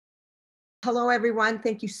Hello, everyone.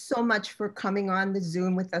 Thank you so much for coming on the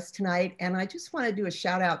Zoom with us tonight. And I just want to do a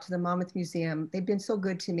shout out to the Monmouth Museum. They've been so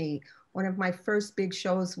good to me. One of my first big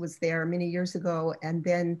shows was there many years ago. And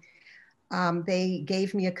then they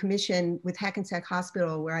gave me a commission with Hackensack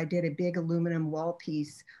Hospital where I did a big aluminum wall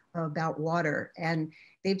piece about water. And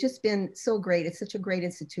they've just been so great. It's such a great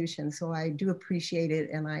institution. So I do appreciate it.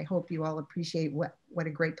 And I hope you all appreciate what a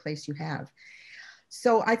great place you have.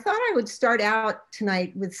 So I thought I would start out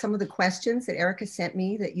tonight with some of the questions that Erica sent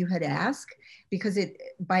me that you had asked, because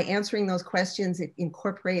by answering those questions, it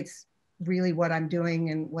incorporates really what I'm doing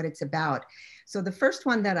and what it's about. So the first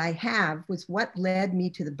one that I have was what led me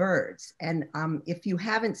to the birds. And if you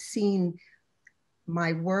haven't seen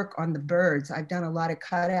my work on the birds, I've done a lot of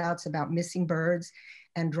cutouts about missing birds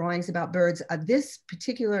and drawings about birds. This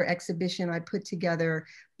particular exhibition I put together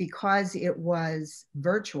because it was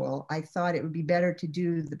virtual. I thought it would be better to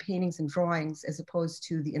do the paintings and drawings as opposed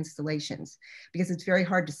to the installations, because it's very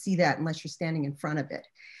hard to see that unless you're standing in front of it.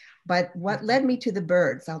 But what led me to the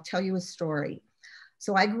birds, I'll tell you a story.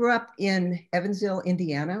 So I grew up in Evansville,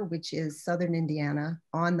 Indiana, which is southern Indiana,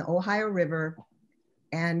 on the Ohio River.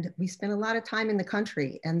 And we spent a lot of time in the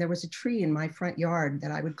country. And there was a tree in my front yard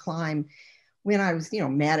that I would climb when I was,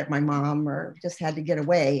 mad at my mom or just had to get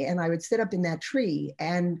away. And I would sit up in that tree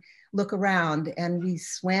and look around, and we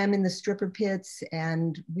swam in the stripper pits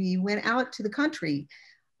and we went out to the country.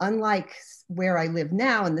 Unlike where I live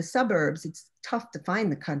now in the suburbs, it's tough to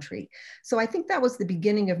find the country. So I think that was the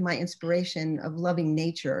beginning of my inspiration of loving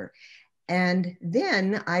nature. And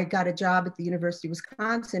then I got a job at the University of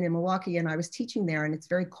Wisconsin in Milwaukee, and I was teaching there, and it's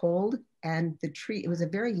very cold. And it was a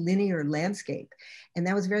very linear landscape. And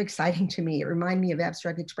that was very exciting to me. It reminded me of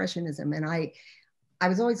abstract expressionism. And I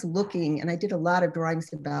was always looking, and I did a lot of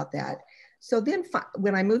drawings about that. So then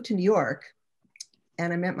when I moved to New York,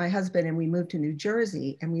 and I met my husband, and we moved to New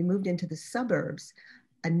Jersey, and we moved into the suburbs,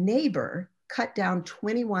 a neighbor cut down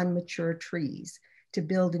 21 mature trees to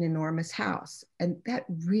build an enormous house. And that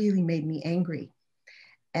really made me angry.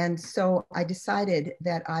 And so I decided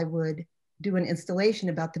that I would do an installation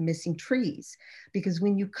about the missing trees, because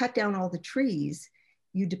when you cut down all the trees,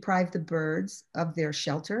 you deprive the birds of their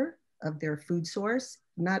shelter, of their food source,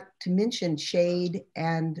 not to mention shade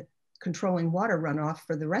and controlling water runoff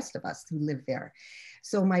for the rest of us who live there.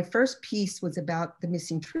 So my first piece was about the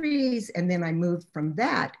missing trees, and then I moved from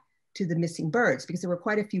that to the missing birds, because there were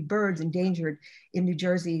quite a few birds endangered in New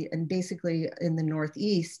Jersey and basically in the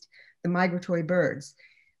Northeast, the migratory birds.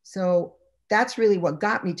 So that's really what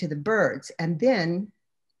got me to the birds. And then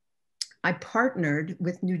I partnered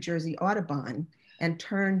with New Jersey Audubon and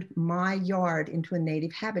turned my yard into a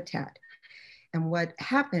native habitat. And what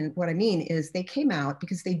happened, what I mean is they came out,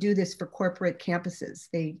 because they do this for corporate campuses.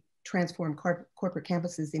 They transform corporate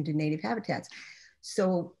campuses into native habitats.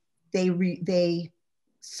 So they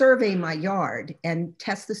survey my yard and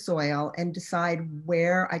test the soil and decide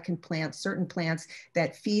where I can plant certain plants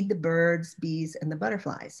that feed the birds, bees, and the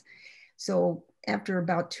butterflies. So after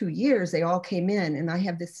about 2 years, they all came in, and I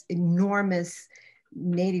have this enormous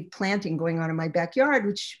native planting going on in my backyard,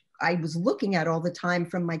 which I was looking at all the time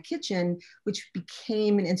from my kitchen, which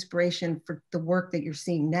became an inspiration for the work that you're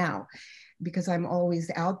seeing now, because I'm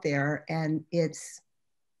always out there. And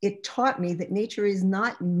it taught me that nature is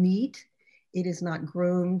not neat. It is not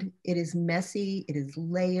groomed. It is messy. It is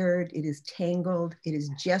layered. It is tangled. It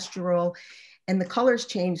is gestural. And the colors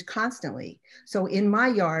change constantly. So in my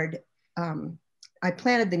yard, I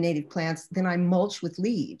planted the native plants, then I mulch with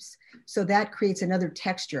leaves. So that creates another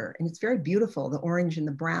texture, and it's very beautiful, the orange and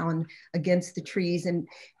the brown against the trees. And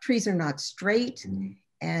trees are not straight.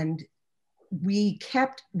 And we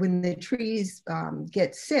kept, when the trees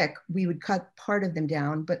get sick, we would cut part of them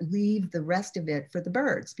down, but leave the rest of it for the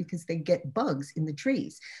birds, because they get bugs in the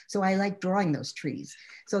trees. So I like drawing those trees.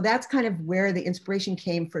 So that's kind of where the inspiration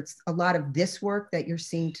came for a lot of this work that you're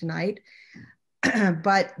seeing tonight.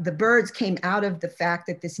 But the birds came out of the fact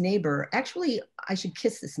that this neighbor, actually, I should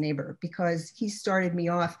kiss this neighbor, because he started me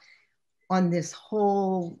off on this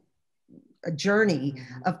whole journey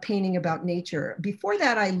of painting about nature. Before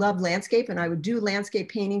that, I loved landscape, and I would do landscape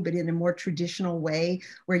painting, but in a more traditional way,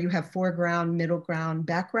 where you have foreground, middle ground,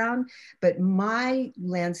 background. But my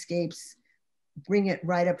landscapes bring it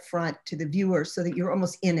right up front to the viewer so that you're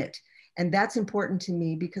almost in it. And that's important to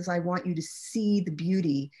me, because I want you to see the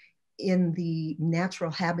beauty in the natural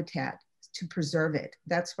habitat, to preserve it.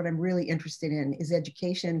 That's what I'm really interested in, is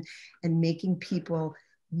education and making people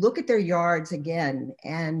look at their yards again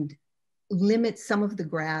and limit some of the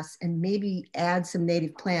grass and maybe add some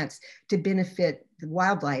native plants to benefit the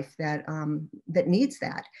wildlife that that needs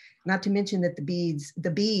that. Not to mention that the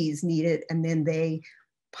bees need it, and then they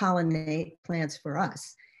pollinate plants for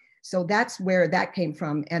us. So that's where that came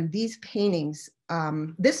from. And these paintings,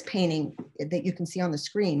 this painting that you can see on the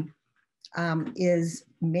screen was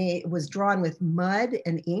drawn with mud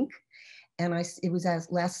and ink. And it was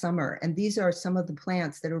last summer. And these are some of the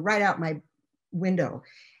plants that are right out my window.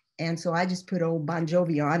 And so I just put old Bon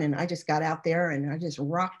Jovi on and I just got out there and I just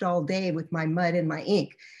rocked all day with my mud and my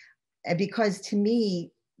ink. Because to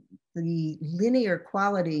me, the linear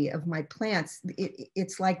quality of my plants,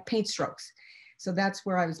 it's like paint strokes. So that's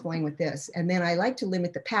where I was going with this. And then I like to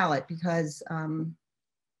limit the palette because I'm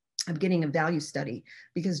getting a value study,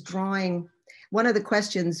 because drawing, one of the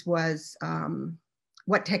questions was,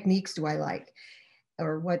 what techniques do I like?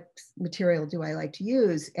 Or what material do I like to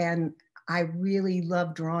use? And I really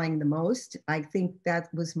love drawing the most. I think that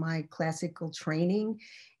was my classical training.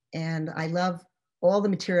 And I love all the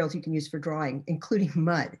materials you can use for drawing, including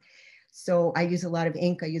mud. So I use a lot of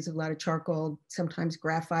ink, I use a lot of charcoal, sometimes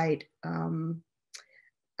graphite.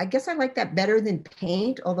 I guess I like that better than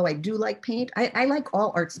paint, although I do like paint. I like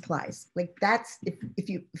all art supplies. Like that's,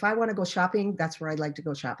 if I want to go shopping, that's where I'd like to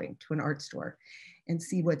go shopping, to an art store and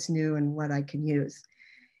see what's new and what I can use.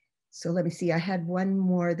 So let me see, I had one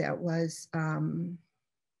more that was, I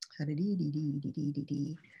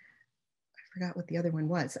forgot what the other one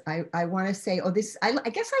was. I want to say, I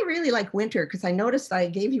guess I really like winter, because I noticed I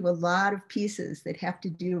gave you a lot of pieces that have to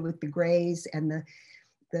do with the grays and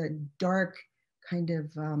the dark kind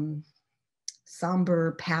of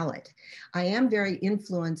somber palette. I am very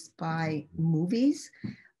influenced by movies,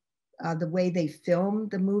 the way they film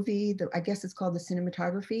the movie. I guess it's called the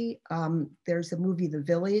cinematography. There's a movie, The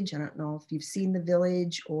Village. I don't know if you've seen The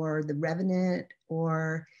Village or The Revenant,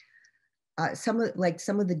 or some of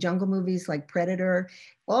the jungle movies like Predator.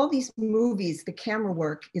 All these movies, the camera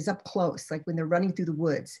work is up close, like when they're running through the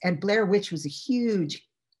woods. And Blair Witch was a huge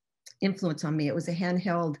influence on me. It was a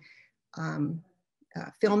handheld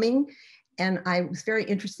filming. And I was very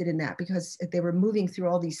interested in that because they were moving through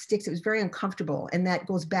all these sticks. It was very uncomfortable. And that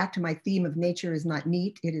goes back to my theme of nature is not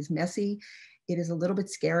neat. It is messy. It is a little bit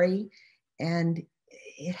scary. And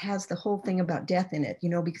it has the whole thing about death in it, you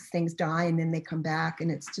know, because things die and then they come back. And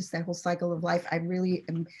it's just that whole cycle of life. I really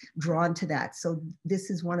am drawn to that. So this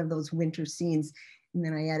is one of those winter scenes. And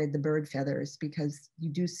then I added the bird feathers, because you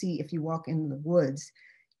do see, if you walk in the woods,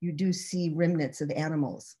 you do see remnants of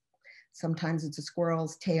animals. Sometimes it's a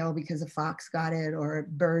squirrel's tail because a fox got it, or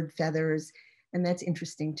bird feathers. And that's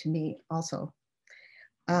interesting to me also.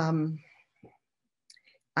 I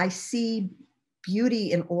see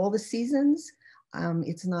beauty in all the seasons.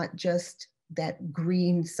 It's not just that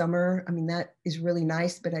green summer. I mean, that is really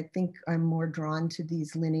nice, but I think I'm more drawn to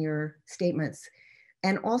these linear statements.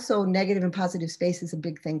 And also negative and positive space is a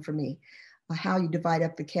big thing for me, how you divide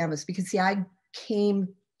up the canvas. Because see, I came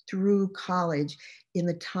through college in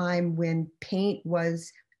the time when paint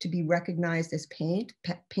was to be recognized as paint.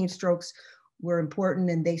 Paint strokes were important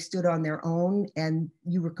and they stood on their own, and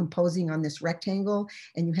you were composing on this rectangle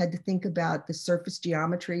and you had to think about the surface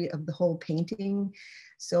geometry of the whole painting.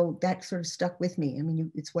 So that sort of stuck with me. I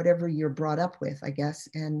mean, it's whatever you're brought up with, I guess,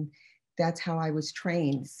 and that's how I was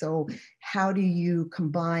trained. So how do you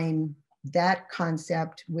combine that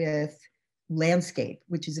concept with landscape,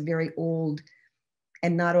 which is a very old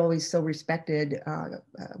and not always so respected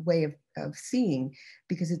way of seeing,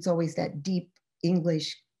 because it's always that deep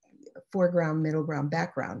English foreground, middle ground,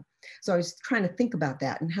 background. So I was trying to think about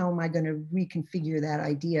that and how am I going to reconfigure that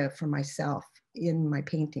idea for myself in my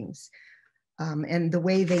paintings. And the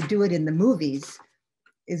way they do it in the movies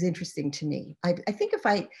is interesting to me. I think if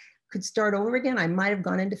I could start over again, I might have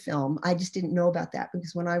gone into film. I just didn't know about that,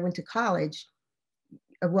 because when I went to college,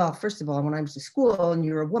 well, first of all, when I was to school and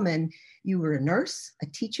you're a woman, you were a nurse, a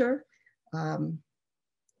teacher, a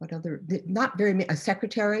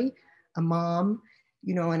secretary, a mom,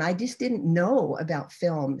 you know, and I just didn't know about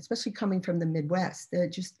film, especially coming from the Midwest. There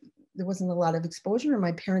wasn't a lot of exposure and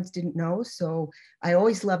my parents didn't know. So I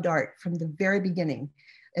always loved art from the very beginning.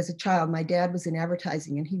 As a child, my dad was in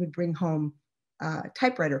advertising and he would bring home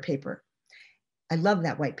typewriter paper. I love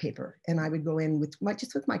that white paper. And I would go in with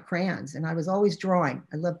my crayons, and I was always drawing.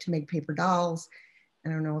 I loved to make paper dolls. I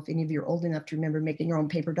don't know if any of you are old enough to remember making your own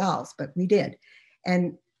paper dolls, but we did.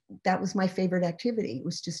 And that was my favorite activity. It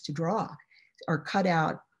was just to draw or cut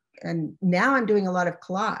out. And now I'm doing a lot of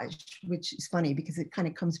collage, which is funny because it kind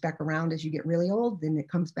of comes back around as you get really old, then it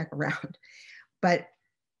comes back around. But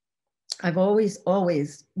I've always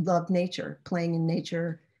loved nature, playing in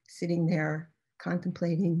nature, sitting there,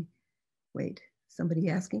 contemplating. Wait, somebody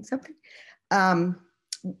asking something?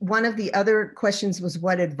 One of the other questions was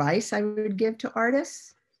what advice I would give to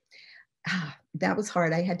artists. That was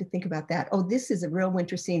hard. I had to think about that. Oh, this is a real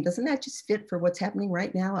winter scene. Doesn't that just fit for what's happening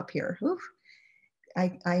right now up here? Oof.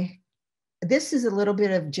 This is a little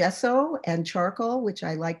bit of gesso and charcoal, which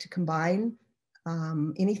I like to combine.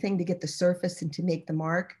 Anything to get the surface and to make the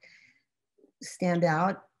mark stand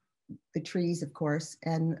out. The trees, of course,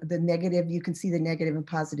 and the negative, you can see the negative and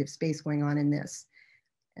positive space going on in this.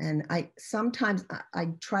 And sometimes I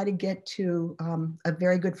try to get to, a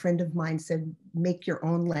very good friend of mine said, make your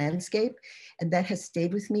own landscape. And that has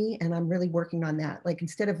stayed with me. And I'm really working on that. Like,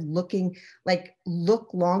 instead of looking, like, look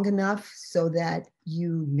long enough so that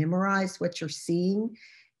you memorize what you're seeing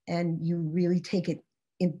and you really take it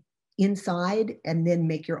inside and then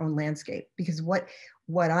make your own landscape. Because what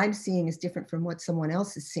I'm seeing is different from what someone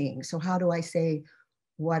else is seeing. So how do I say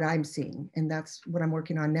what I'm seeing? And that's what I'm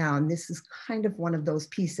working on now. And this is kind of one of those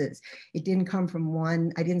pieces. It didn't come from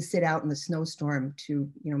one, I didn't sit out in the snowstorm to,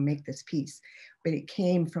 make this piece, but it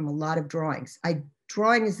came from a lot of drawings.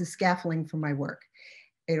 Drawing is the scaffolding for my work.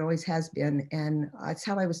 It always has been. And it's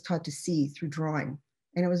how I was taught to see, through drawing.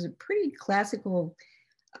 And it was a pretty classical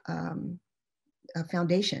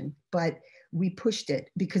foundation, but we pushed it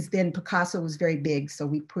because then Picasso was very big. So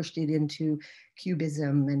we pushed it into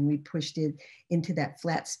Cubism and we pushed it into that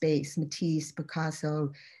flat space. Matisse,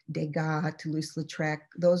 Picasso, Degas, Toulouse-Lautrec,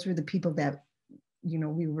 those were the people that,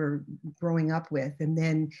 we were growing up with. And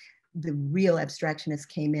then the real abstractionists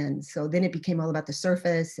came in. So then it became all about the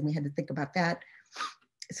surface and we had to think about that.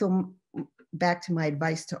 So back to my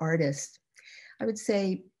advice to artists, I would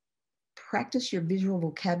say, practice your visual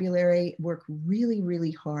vocabulary, work really,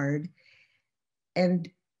 really hard, and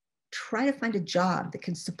try to find a job that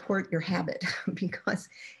can support your habit because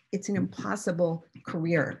it's an impossible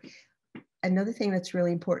career. Another thing that's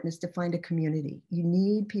really important is to find a community. You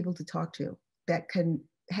need people to talk to that can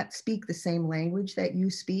speak the same language that you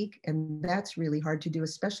speak. And that's really hard to do,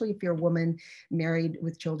 especially if you're a woman married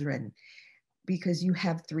with children, because you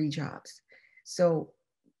have 3 jobs. So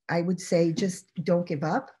I would say, just don't give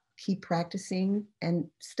up. Keep practicing and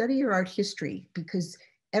study your art history, because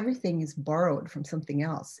everything is borrowed from something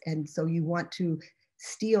else. And so you want to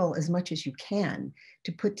steal as much as you can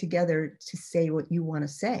to put together to say what you want to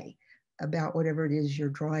say about whatever it is you're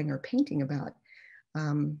drawing or painting about.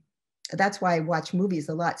 That's why I watch movies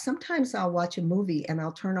a lot. Sometimes I'll watch a movie and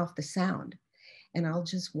I'll turn off the sound and I'll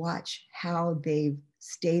just watch how they've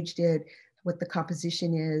staged it, what the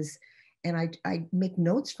composition is. And I make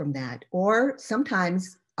notes from that. Or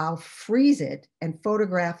sometimes I'll freeze it and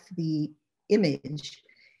photograph the image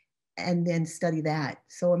and then study that.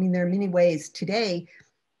 So, I mean, there are many ways. Today,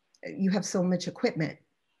 you have so much equipment.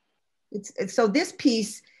 So this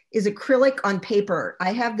piece is acrylic on paper.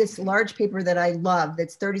 I have this large paper that I love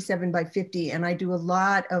that's 37 by 50, and I do a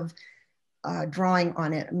lot of drawing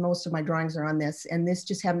on it. Most of my drawings are on this, and this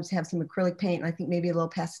just happens to have some acrylic paint, and I think maybe a little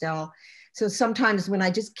pastel. So sometimes when I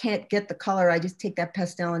just can't get the color, I just take that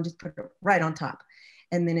pastel and just put it right on top.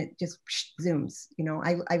 And then it just zooms.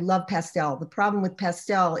 I love pastel. The problem with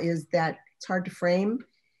pastel is that it's hard to frame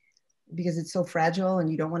because it's so fragile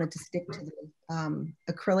and you don't want it to stick to the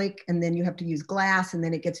acrylic, and then you have to use glass, and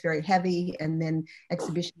then it gets very heavy, and then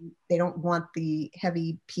exhibition, they don't want the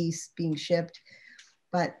heavy piece being shipped.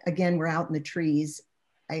 But again, we're out in the trees.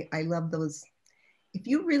 I love those. If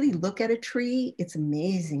you really look at a tree, it's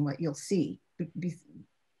amazing what you'll see.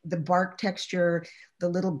 The bark texture, the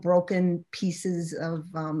little broken pieces of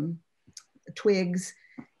twigs,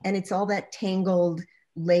 and it's all that tangled,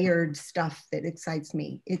 layered stuff that excites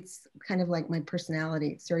me. It's kind of like my personality.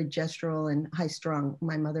 It's very gestural and high strung.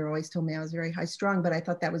 My mother always told me I was very high strung, but I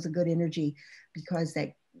thought that was a good energy because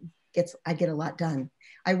I get a lot done.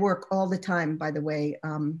 I work all the time, by the way.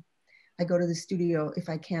 I go to the studio, if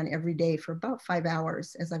I can, every day for about 5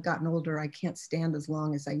 hours. As I've gotten older, I can't stand as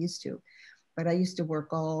long as I used to. But I used to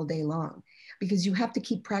work all day long because you have to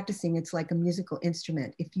keep practicing. It's like a musical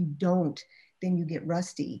instrument. If you don't, then you get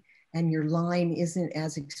rusty and your line isn't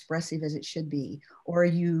as expressive as it should be, or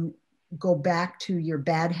you go back to your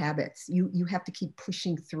bad habits. You have to keep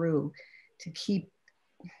pushing through to keep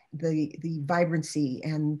the vibrancy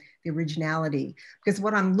and the originality, because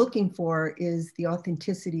what I'm looking for is the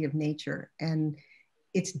authenticity of nature. And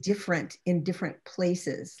it's different in different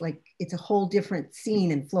places. Like, it's a whole different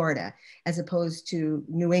scene in Florida as opposed to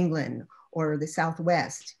New England or the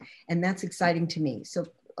Southwest. And that's exciting to me. So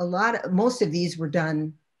most of these were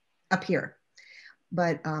done up here,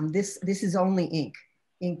 but this is only ink,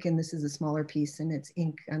 and this is a smaller piece, and it's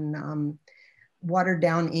ink and watered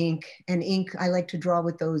down ink. And ink, I like to draw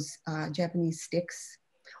with those Japanese sticks,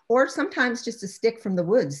 or sometimes just a stick from the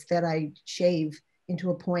woods that I shave into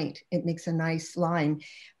a point. It makes a nice line.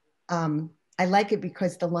 I like it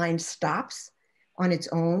because the line stops on its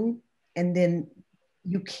own and then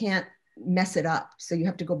you can't mess it up. So you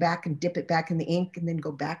have to go back and dip it back in the ink and then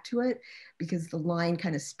go back to it because the line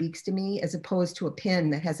kind of speaks to me, as opposed to a pen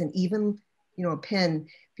that has an even, you know, a pen,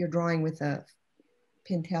 if you're drawing with a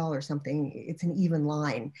Pintel or something, it's an even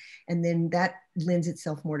line. And then that lends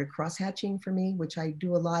itself more to cross hatching for me, which I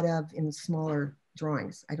do a lot of in smaller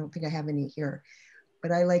drawings. I don't think I have any here,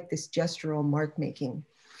 but I like this gestural mark making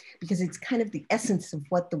because it's kind of the essence of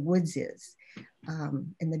what the woods is,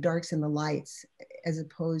 and the darks and the lights, as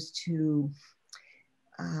opposed to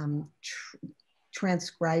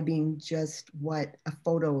transcribing just what a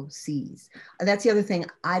photo sees. That's the other thing.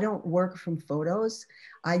 I don't work from photos.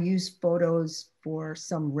 I use photos for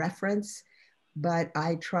some reference, but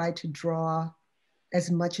I try to draw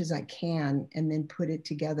as much as I can and then put it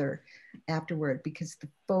together afterward, because the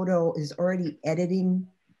photo is already editing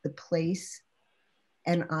the place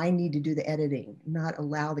and I need to do the editing, not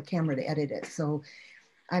allow the camera to edit it. So,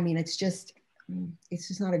 I mean, it's just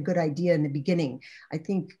not a good idea in the beginning. I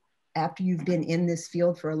think after you've been in this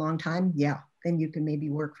field for a long time, yeah, then you can maybe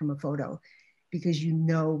work from a photo because you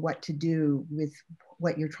know what to do with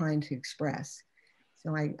what you're trying to express.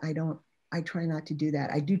 So I try not to do that.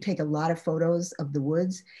 I do take a lot of photos of the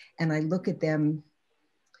woods and I look at them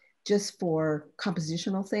just for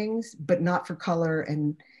compositional things, but not for color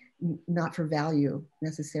and not for value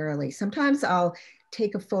necessarily. Sometimes I'll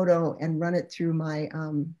take a photo and run it through my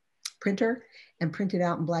printer and print it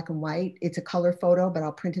out in black and white. It's a color photo, but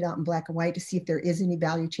I'll print it out in black and white to see if there is any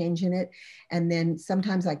value change in it. And then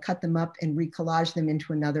sometimes I cut them up and recollage them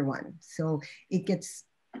into another one. So it gets,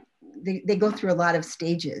 they go through a lot of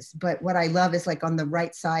stages. But what I love is, like, on the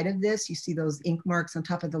right side of this, you see those ink marks on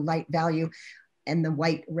top of the light value and the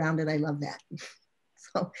white around it. I love that.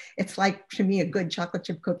 So it's like, to me, a good chocolate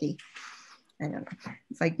chip cookie. I don't know.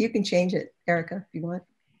 It's like, you can change it, Erica, if you want,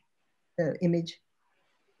 the image.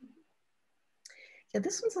 Yeah,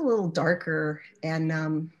 this one's a little darker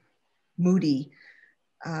and moody,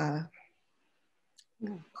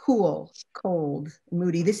 cool, cold,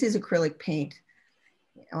 moody. This is acrylic paint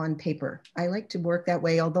on paper. I like to work that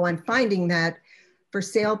way, although I'm finding that for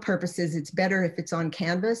sale purposes, it's better if it's on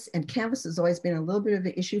canvas. And canvas has always been a little bit of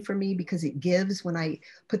an issue for me because it gives when I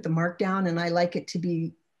put the mark down, and I like it to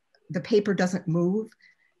be, the paper doesn't move,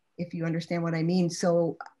 if you understand what I mean.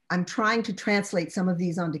 So I'm trying to translate some of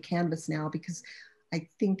these onto canvas now because I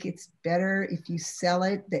think it's better if you sell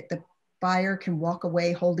it, that the buyer can walk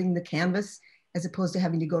away holding the canvas as opposed to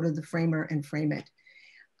having to go to the framer and frame it.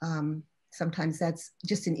 Sometimes that's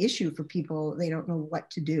just an issue for people. They don't know what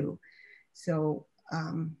to do. So,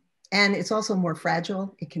 and it's also more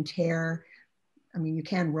fragile. It can tear. I mean, you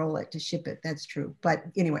can roll it to ship it, that's true. But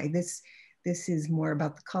anyway, this is more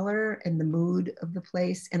about the color and the mood of the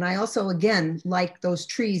place. And I also, again, like those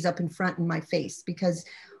trees up in front in my face, because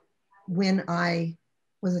when I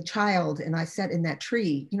was a child and I sat in that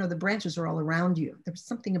tree, you know, the branches are all around you. There was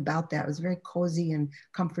something about that. It was very cozy and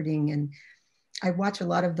comforting. And I watch a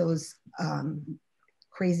lot of those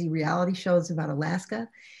crazy reality shows about Alaska.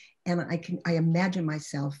 And I imagine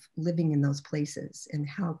myself living in those places and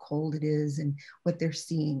how cold it is and what they're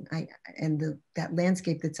seeing. That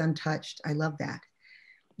landscape that's untouched, I love that.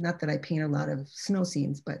 Not that I paint a lot of snow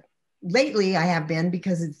scenes, but lately I have been,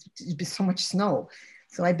 because it's been so much snow.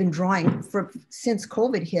 So I've been drawing since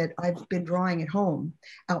COVID hit. I've been drawing at home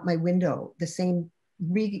out my window,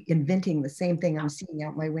 reinventing the same thing I'm seeing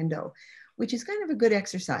out my window, which is kind of a good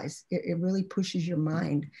exercise. It really pushes your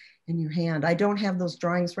mind and your hand. I don't have those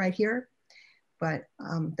drawings right here, but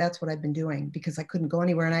that's what I've been doing because I couldn't go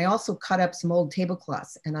anywhere. And I also cut up some old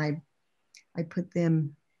tablecloths and I put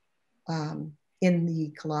them in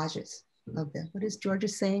the collages of them. What is Georgia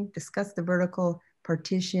saying? Discuss the vertical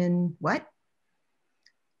partition. What?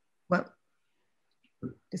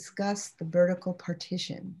 Discuss the vertical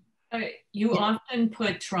partition. You often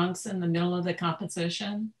put trunks in the middle of the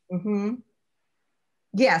composition. Mm-hmm.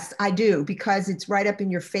 Yes, I do, because it's right up in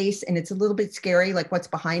your face and it's a little bit scary, like what's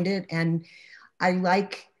behind it. And I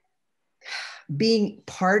like being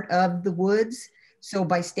part of the woods. So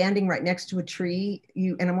by standing right next to a tree,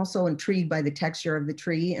 and I'm also intrigued by the texture of the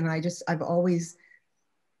tree. And I've always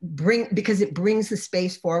because it brings the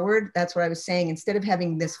space forward. That's what I was saying. Instead of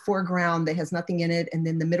having this foreground that has nothing in it, and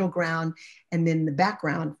then the middle ground, and then the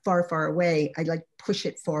background far, far away, I like push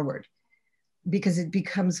it forward because it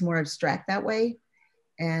becomes more abstract that way.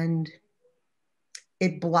 And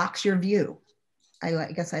it blocks your view.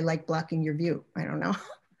 I guess I like blocking your view. I don't know.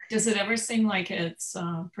 Does it ever seem like it's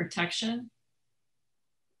protection?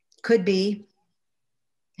 Could be.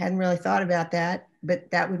 Hadn't really thought about that, but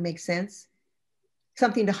that would make sense.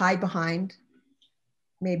 Something to hide behind,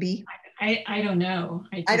 maybe. I don't know.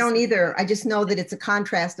 I don't either. I just know that it's a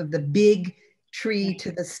contrast of the big tree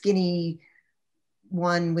to the skinny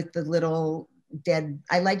one with the little dead.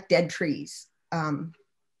 I like dead trees.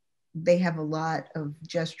 They have a lot of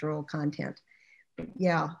gestural content.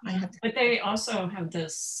 Yeah, I have to. But they also have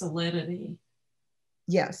this solidity.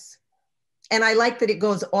 Yes. And I like that it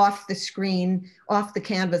goes off the screen, off the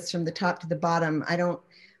canvas from the top to the bottom.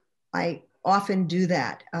 I often do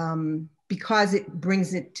that because it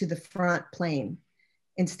brings it to the front plane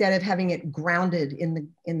instead of having it grounded in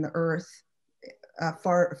the earth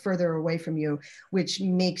further away from you, which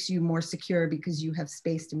makes you more secure because you have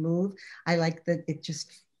space to move. I like that it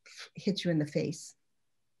just hits you in the face.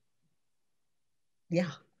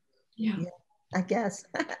 Yeah. Yeah. I guess.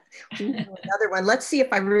 Another one. Let's see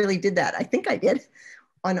if I really did that. I think I did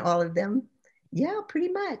on all of them. Yeah, pretty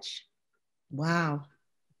much. Wow.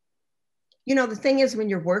 You know, the thing is, when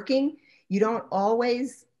you're working, you don't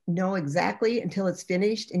always know exactly until it's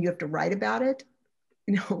finished and you have to write about it.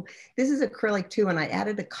 You know, this is acrylic too, and I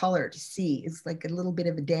added a color to see. It's like a little bit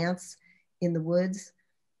of a dance in the woods.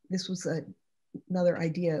 This was another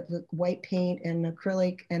idea, look, white paint and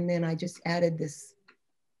acrylic, and then I just added this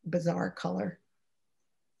bizarre color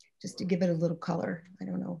just to give it a little color. I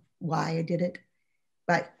don't know why I did it,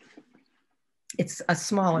 but it's a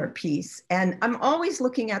smaller piece. And I'm always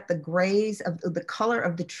looking at the grays of the color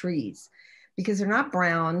of the trees because they're not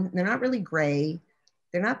brown, they're not really gray,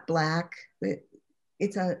 they're not black.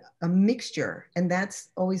 It's a mixture, and that's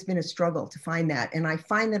always been a struggle to find that. And I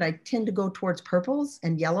find that I tend to go towards purples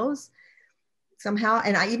and yellows somehow.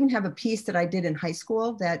 And I even have a piece that I did in high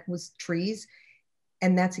school that was trees,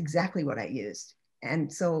 and that's exactly what I used.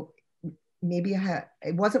 And so maybe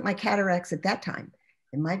it wasn't my cataracts at that time.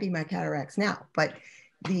 It might be my cataracts now, but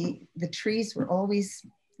the trees were always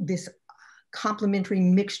this complementary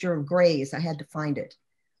mixture of grays. I had to find it.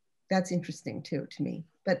 That's interesting too, to me.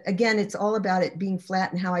 But again, it's all about it being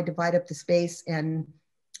flat and how I divide up the space and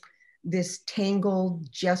this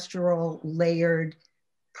tangled, gestural, layered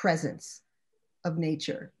presence of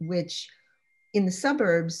nature, which in the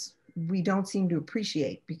suburbs, we don't seem to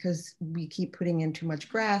appreciate because we keep putting in too much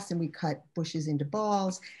grass and we cut bushes into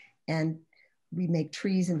balls and we make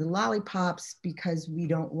trees into lollipops because we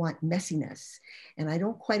don't want messiness. And I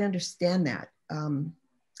don't quite understand that.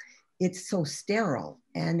 It's so sterile,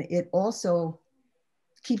 and it also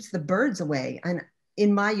keeps the birds away. And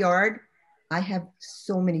in my yard, I have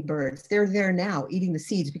so many birds. They're there now eating the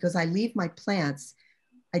seeds because I leave my plants.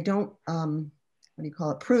 I don't, what do you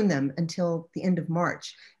call it, prune them until the end of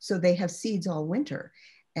March. So they have seeds all winter.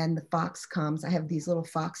 And the fox comes. I have these little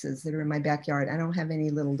foxes that are in my backyard. I don't have any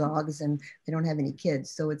little dogs and I don't have any kids.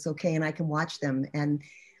 So it's okay. And I can watch them. And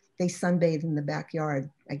they sunbathe in the backyard.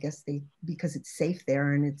 I guess because it's safe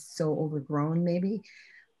there and it's so overgrown maybe.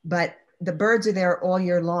 But the birds are there all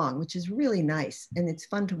year long, which is really nice. And it's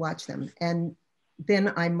fun to watch them. And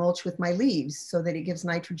then I mulch with my leaves so that it gives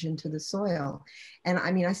nitrogen to the soil. And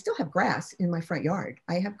I mean, I still have grass in my front yard.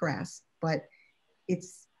 I have grass, but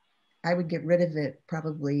I would get rid of it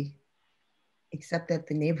probably, except that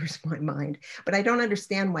the neighbors might mind. But I don't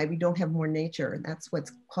understand why we don't have more nature. And that's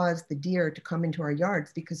what's caused the deer to come into our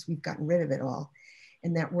yards because we've gotten rid of it all.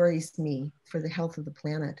 And that worries me for the health of the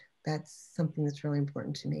planet. That's something that's really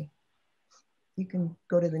important to me. You can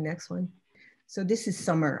go to the next one. So this is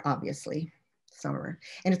summer, obviously, summer.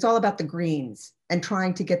 And it's all about the greens and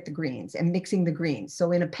trying to get the greens and mixing the greens.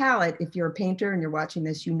 So in a palette, if you're a painter and you're watching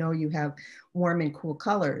this, you know you have warm and cool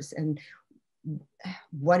colors. And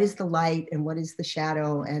what is the light and what is the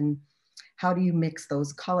shadow and how do you mix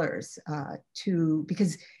those colors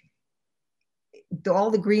because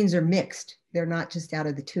all the greens are mixed. They're not just out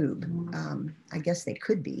of the tube. I guess they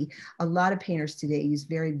could be. A lot of painters today use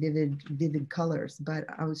very vivid colors, but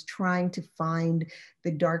I was trying to find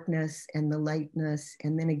the darkness and the lightness.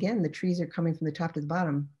 And then again, the trees are coming from the top to the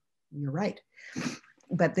bottom. You're right.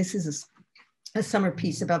 But this is a summer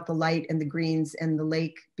piece about the light and the greens and the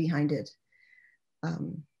lake behind it.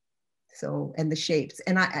 And the shapes,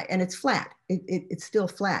 and it's flat. It's still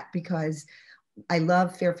flat because I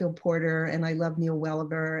love Fairfield Porter and I love Neil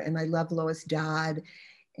Welliver and I love Lois Dodd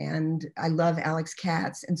and I love Alex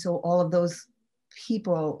Katz. And so all of those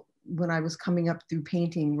people, when I was coming up through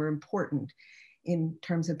painting, were important in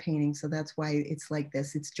terms of painting. So that's why it's like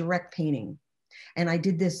this. It's direct painting. And I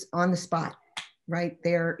did this on the spot right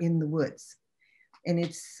there in the woods. And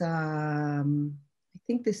it's, I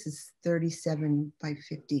think this is 37 by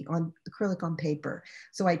 50 on acrylic on paper.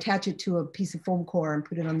 So I attach it to a piece of foam core and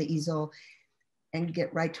put it on the easel and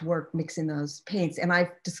get right to work mixing those paints. And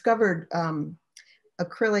I've discovered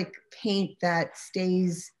acrylic paint that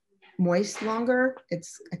stays moist longer.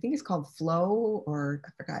 I think it's called Flow, or I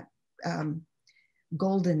forgot.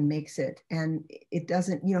 Golden makes it, and it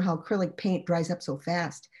doesn't, you know how acrylic paint dries up so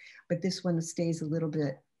fast, but this one stays a little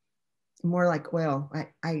bit more like oil.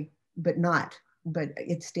 But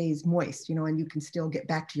it stays moist, you know, and you can still get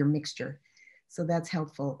back to your mixture. So that's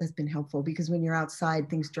helpful. That's been helpful, because when you're outside,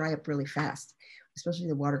 things dry up really fast, especially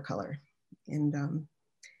the watercolor. And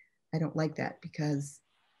I don't like that, because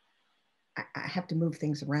I have to move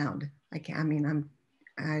things around. I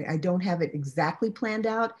don't have it exactly planned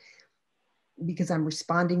out, because I'm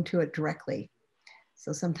responding to it directly.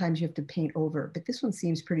 So sometimes you have to paint over, but this one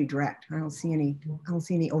seems pretty direct. I don't see any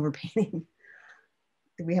overpainting.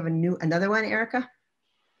 Do we have another one, Erica?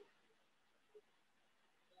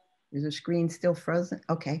 Is the screen still frozen?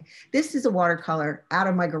 Okay. This is a watercolor out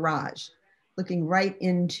of my garage, looking right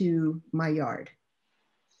into my yard.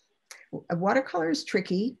 A watercolor is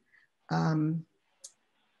tricky.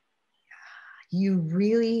 You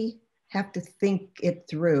really have to think it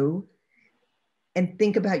through and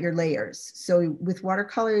think about your layers. So with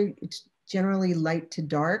watercolor, it's generally light to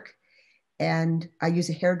dark. And I use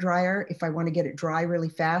a hair dryer if I want to get it dry really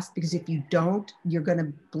fast, because if you don't, you're going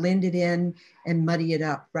to blend it in and muddy it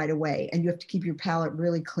up right away. And you have to keep your palette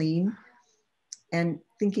really clean. And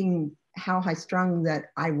thinking how high strung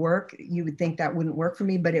that I work, you would think that wouldn't work for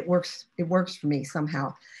me, but it works for me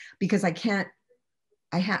somehow, because I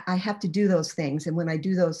have to do those things. And when I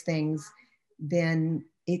do those things, then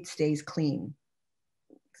it stays clean.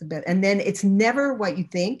 And then it's never what you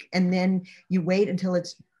think. And then you wait until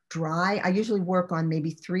it's dry. I usually work on maybe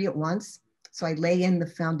 3 at once. So I lay in the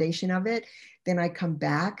foundation of it. Then I come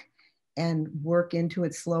back and work into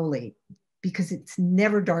it slowly, because it's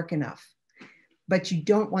never dark enough. But you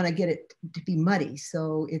don't want to get it to be muddy.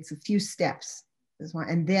 So it's a few steps.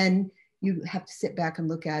 And then you have to sit back and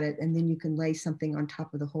look at it. And then you can lay something on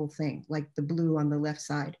top of the whole thing, like the blue on the left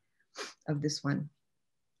side of this one.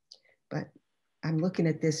 But I'm looking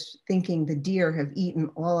at this thinking the deer have eaten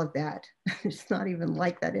all of that. It's not even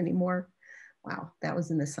like that anymore. Wow, that was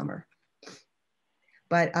in the summer.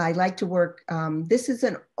 But I like to work, this is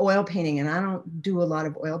an oil painting, and I don't do a lot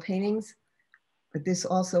of oil paintings, but this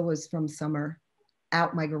also was from summer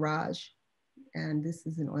out my garage. And this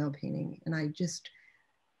is an oil painting. And I just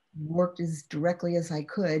worked as directly as I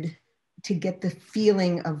could to get the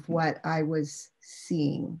feeling of what I was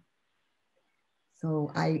seeing.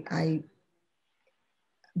 So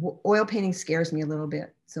oil painting scares me a little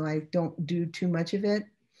bit, so I don't do too much of it.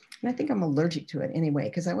 And I think I'm allergic to it anyway,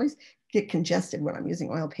 because I always get congested when I'm using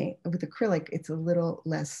oil paint. With acrylic, it's a little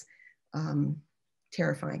less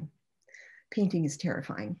terrifying. Painting is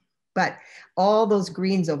terrifying. But all those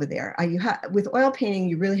greens over there, with oil painting,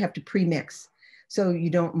 you really have to pre-mix, so you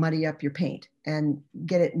don't muddy up your paint, and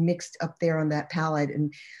get it mixed up there on that palette.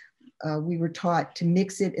 And we were taught to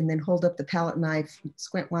mix it and then hold up the palette knife,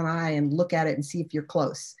 squint one eye and look at it and see if you're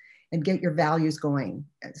close and get your values going.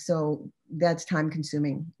 So that's time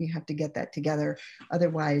consuming. You have to get that together.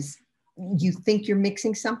 Otherwise, you think you're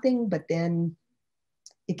mixing something, but then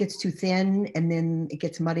it gets too thin, and then it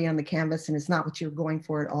gets muddy on the canvas, and it's not what you're going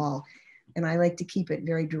for at all. And I like to keep it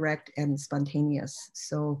very direct and spontaneous.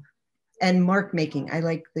 So, and mark making, I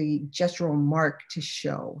like the gestural mark to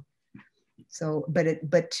show. So,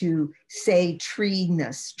 but to say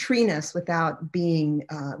treeness without being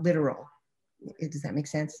literal. Does that make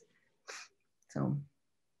sense? So,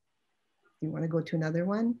 you want to go to another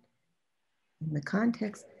one in the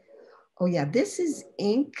context? Oh yeah, this is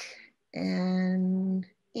ink and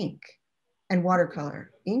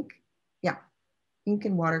watercolor. Ink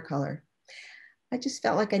and watercolor. I just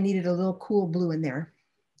felt like I needed a little cool blue in there,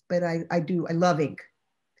 but I love ink.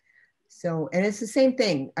 So, and it's the same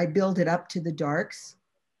thing. I build it up to the darks,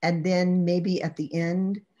 and then maybe at the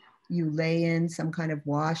end, you lay in some kind of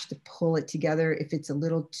wash to pull it together if it's a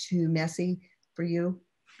little too messy for you.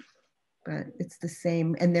 But it's the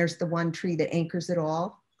same. And there's the one tree that anchors it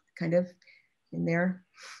all kind of in there.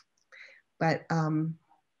 But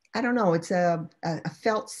I don't know, it's a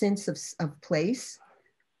felt sense of place.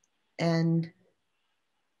 And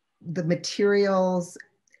the materials,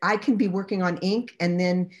 I can be working on ink and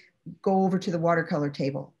then go over to the watercolor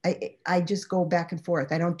table. I just go back and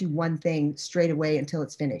forth. I don't do one thing straight away until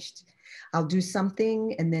it's finished. I'll do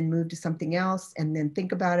something and then move to something else and then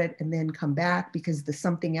think about it and then come back, because the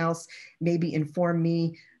something else maybe inform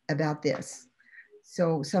me about this.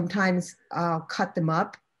 So sometimes I'll cut them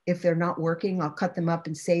up. If they're not working, I'll cut them up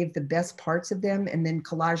and save the best parts of them and then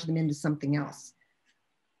collage them into something else.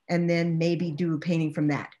 And then maybe do a painting from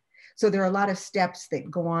that. So there are a lot of steps that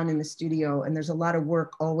go on in the studio, and there's a lot of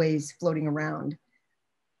work always floating around.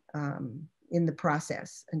 in the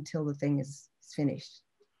process until the thing is finished.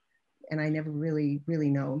 And I never really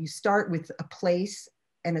know. You start with a place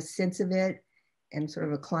and a sense of it and sort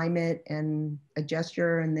of a climate and a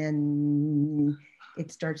gesture, and then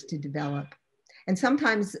it starts to develop. And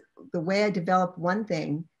sometimes the way I develop one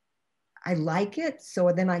thing, I like it.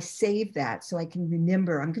 So then I save that so I can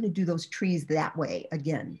remember I'm going to do those trees that way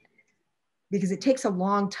again. Because it takes a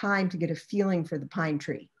long time to get a feeling for the pine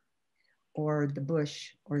tree or the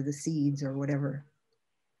bush or the seeds or whatever.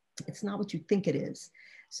 It's not what you think it is.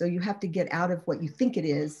 So you have to get out of what you think it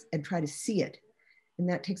is and try to see it. And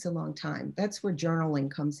that takes a long time. That's where journaling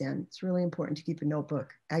comes in. It's really important to keep a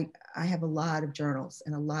notebook. I have a lot of journals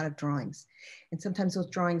and a lot of drawings. And sometimes those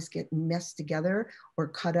drawings get messed together or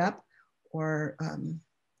cut up or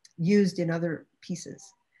used in other pieces.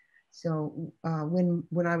 So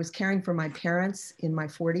when I was caring for my parents in my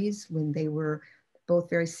 40s, when they were both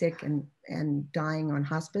very sick and dying on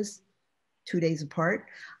hospice, 2 days apart,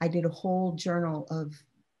 I did a whole journal of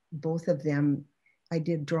both of them. I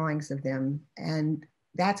did drawings of them, and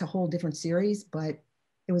that's a whole different series, but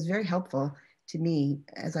it was very helpful to me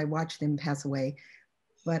as I watched them pass away.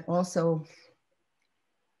 But also,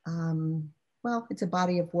 well, it's a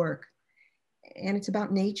body of work, and it's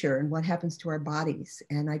about nature and what happens to our bodies.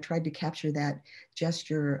 And I tried to capture that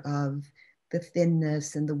gesture of the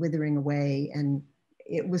thinness and the withering away. And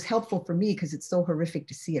it was helpful for me because it's so horrific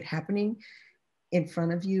to see it happening in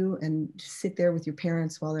front of you and sit there with your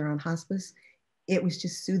parents while they're on hospice. It was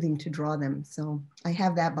just soothing to draw them. So I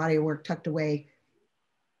have that body of work tucked away,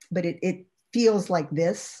 but it feels like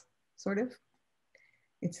this, sort of.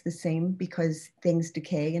 It's the same because things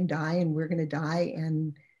decay and die, and we're going to die,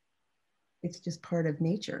 and it's just part of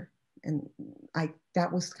nature. And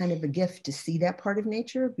that was kind of a gift to see that part of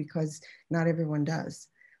nature because not everyone does.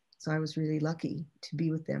 So I was really lucky to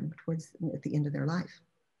be with them at the end of their life.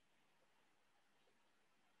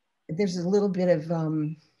 There's a little bit of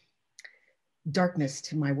darkness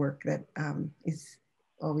to my work that is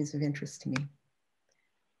always of interest to me.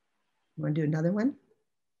 You want to do another one?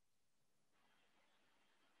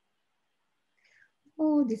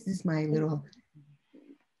 Oh, this is my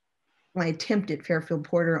attempt at Fairfield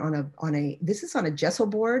Porter this is on a gesso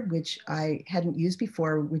board, which I hadn't used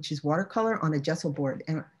before, which is watercolor on a gesso board.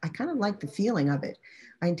 And I kind of like the feeling of it.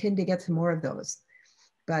 I intend to get some more of those,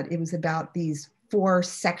 but it was about these 4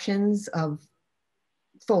 sections of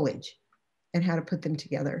foliage and how to put them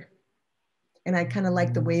together. And I kind of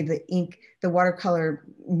like the way the watercolor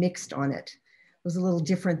mixed on it. It was a little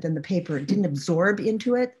different than the paper. It didn't absorb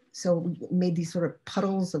into it. So it made these sort of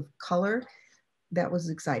puddles of color. That was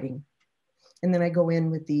exciting. And then I go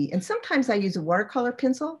in with and sometimes I use a watercolor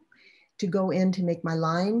pencil to go in to make my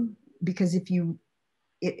line, because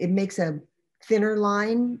it makes a thinner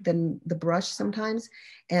line than the brush sometimes,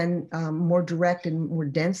 and more direct and more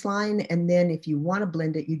dense line. And then if you want to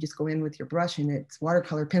blend it, you just go in with your brush, and it's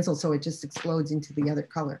watercolor pencil, so it just explodes into the other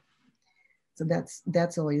color. So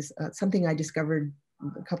that's always something I discovered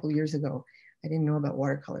a couple of years ago. I didn't know about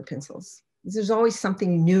watercolor pencils. There's always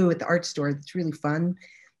something new at the art store that's really fun.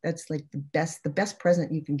 That's like the best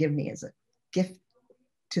present you can give me is a gift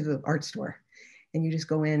to the art store. And you just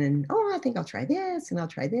go in and, oh, I think I'll try this and I'll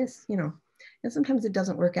try this, you know. And sometimes it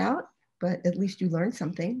doesn't work out, but at least you learn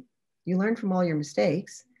something. You learn from all your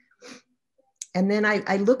mistakes. And then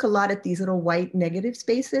I look a lot at these little white negative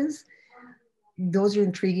spaces. Those are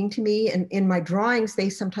intriguing to me. And in my drawings, they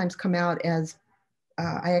sometimes come out as,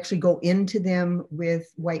 I actually go into them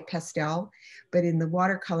with white pastel, but in the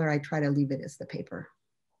watercolor, I try to leave it as the paper.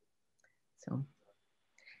 So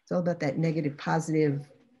it's all about that negative, positive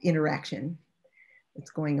interaction that's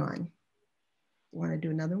going on. You want to do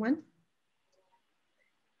another one?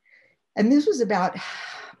 And this was about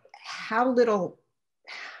how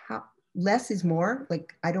less is more.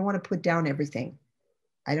 Like, I don't want to put down everything.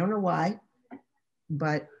 I don't know why,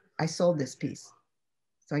 but I sold this piece.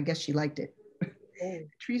 So I guess she liked it.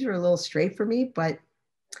 Trees were a little straight for me, but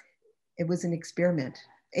it was an experiment.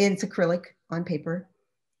 And it's acrylic on paper.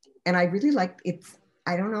 And I really liked it.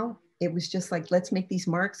 I don't know. It was just like, let's make these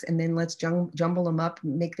marks and then let's jumble them up,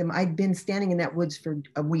 make them. I'd been standing in that woods for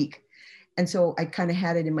a week. And so I kind of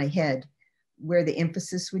had it in my head where the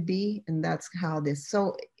emphasis would be. And that's how this,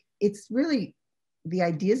 so it's really the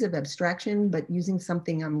ideas of abstraction, but using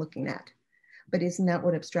something I'm looking at. But isn't that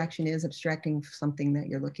what abstraction is? Abstracting something that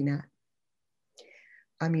you're looking at.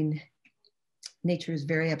 I mean, nature is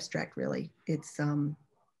very abstract, really. It's,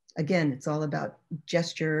 again, it's all about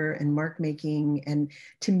gesture and mark making. And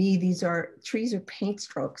to me, trees are paint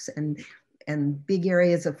strokes, and big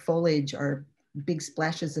areas of foliage are big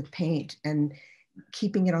splashes of paint. And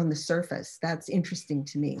keeping it on the surface. That's interesting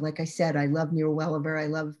to me. Like I said, I love Near Welliver. I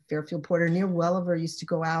love Fairfield Porter. Near Welliver used to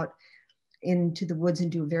go out into the woods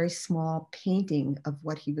and do a very small painting of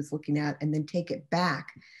what he was looking at and then take it back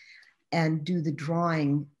and do the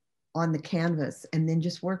drawing on the canvas and then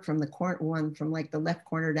just work from the one from like the left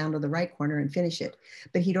corner down to the right corner and finish it.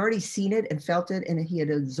 But he'd already seen it and felt it, and he had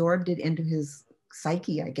absorbed it into his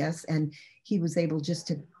psyche, I guess, and he was able just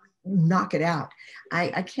to knock it out.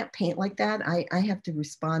 I can't paint like that. I have to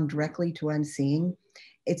respond directly to what I'm seeing.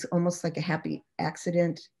 It's almost like a happy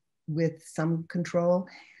accident with some control.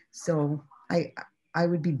 So I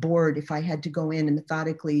would be bored if I had to go in and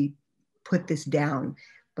methodically put this down.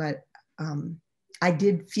 But I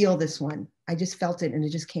did feel this one. I just felt it and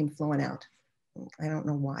it just came flowing out. I don't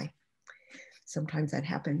know why. Sometimes that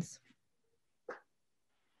happens.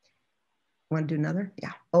 Want to do another?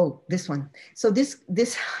 Yeah. Oh, this one. So this,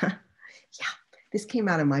 yeah, this came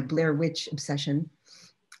out of my Blair Witch obsession.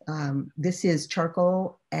 This is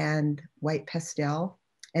charcoal and white pastel.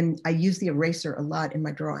 And I use the eraser a lot in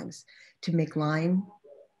my drawings to make line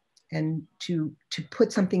and to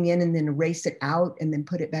put something in and then erase it out and then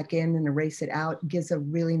put it back in and erase it out. It gives a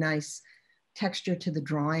really nice texture to the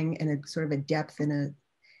drawing and a sort of a depth and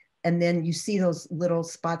then you see those little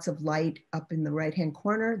spots of light up in the right-hand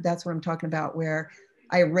corner. That's what I'm talking about, where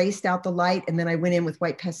I erased out the light and then I went in with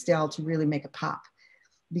white pastel to really make a pop,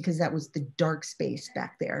 because that was the dark space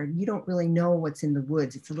back there. You don't really know what's in the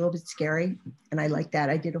woods. It's a little bit scary. And I like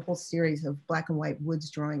that. I did a whole series of black and white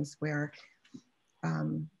woods drawings where,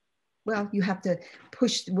 well, you have to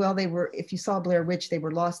push, well, if you saw Blair Witch, they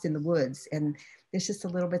were lost in the woods, and it's just a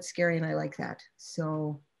little bit scary, and I like that.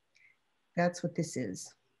 So that's what this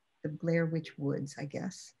is, the Blair Witch Woods, I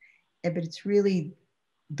guess. But it's really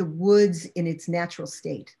the woods in its natural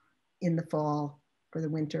state in the fall or the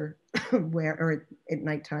winter, or at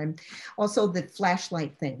nighttime. Also the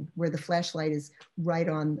flashlight thing, where the flashlight is right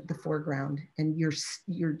on the foreground, and you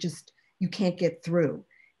can't get through.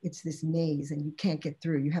 It's this maze and you can't get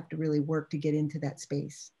through. You have to really work to get into that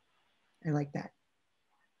space. I like that.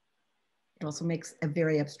 It also makes a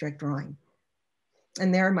very abstract drawing.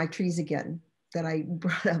 And there are my trees again that I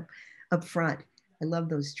brought up front. I love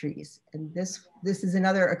those trees. And this is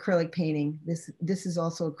another acrylic painting. This is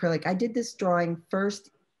also acrylic. I did this drawing first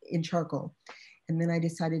in charcoal, and then I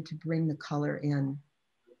decided to bring the color in.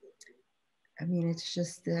 I mean, it's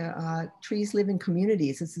just trees live in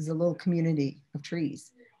communities. This is a little community of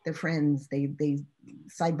trees. They're friends, they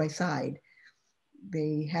side by side.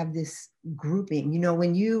 They have this grouping. You know,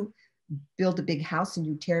 when you build a big house and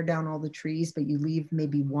you tear down all the trees, but you leave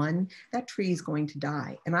maybe one, that tree is going to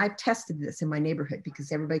die. And I've tested this in my neighborhood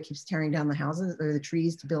because everybody keeps tearing down the houses or the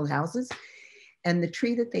trees to build houses. And the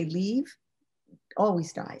tree that they leave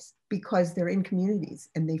always dies because they're in communities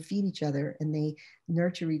and they feed each other and they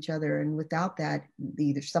nurture each other. And without that, they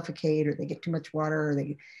either suffocate or they get too much water or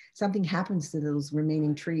something happens to those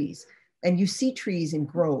remaining trees. And you see trees in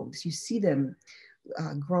groves, you see them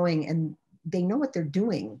growing, and they know what they're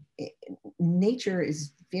doing. Nature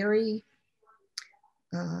is very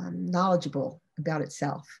knowledgeable about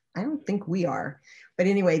itself. I don't think we are. But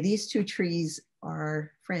anyway, these two trees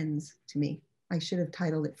are friends to me. I should have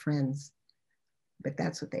titled it Friends, but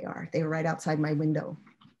that's what they are. They were right outside my window.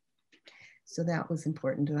 So that was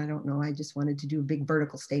important. And I don't know, I just wanted to do a big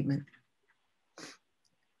vertical statement.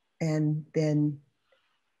 And then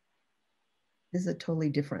this is a totally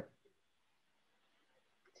different.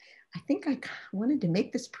 I think I wanted to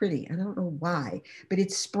make this pretty. I don't know why, but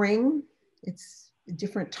it's spring. It's a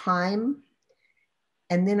different time.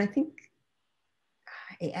 And then I think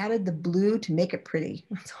I added the blue to make it pretty.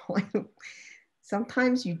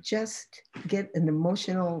 Sometimes you just get an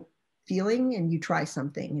emotional feeling and you try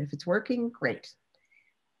something. If it's working, great.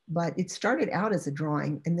 But it started out as a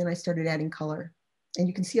drawing, and then I started adding color. And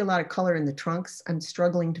you can see a lot of color in the trunks. I'm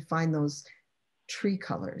struggling to find those tree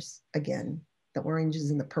colors again, the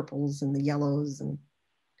oranges and the purples and the yellows, and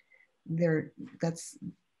that's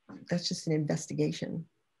just an investigation.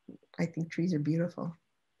 I think trees are beautiful.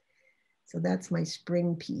 So that's my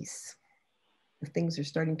spring piece. Things are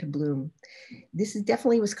starting to bloom. This is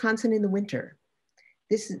definitely Wisconsin in the winter.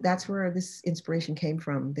 That's where this inspiration came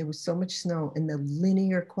from. There was so much snow, and the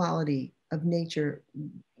linear quality of nature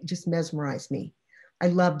just mesmerized me. I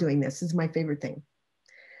love doing this. This is my favorite thing.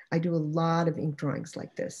 I do a lot of ink drawings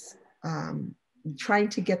like this, trying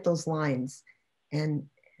to get those lines and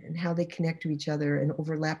how they connect to each other and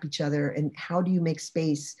overlap each other, and how do you make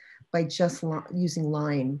space by just using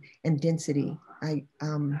line and density.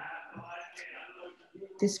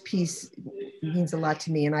 This piece means a lot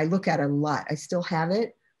to me, and I look at it a lot. I still have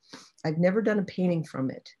it. I've never done a painting from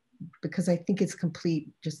it, because I think it's complete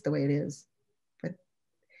just the way it is. But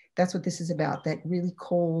that's what this is about, that really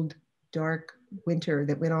cold, dark winter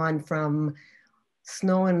that went on from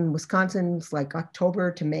snow in Wisconsin, like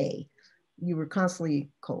October to May. You were constantly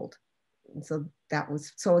cold. And so that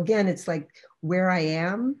was, so again, it's like where I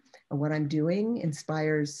am and what I'm doing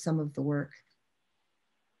inspires some of the work.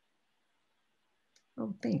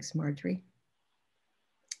 Oh, thanks, Marjorie.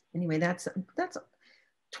 Anyway, that's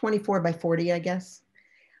 24 by 40, I guess.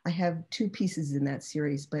 I have 2 pieces in that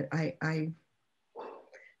series, but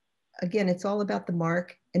again, it's all about the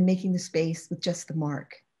mark and making the space with just the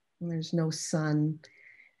mark. And there's no sun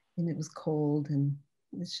and it was cold and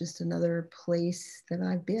it's just another place that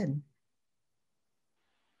I've been.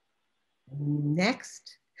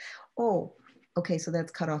 Next. Oh, okay, so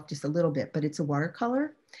that's cut off just a little bit, but it's a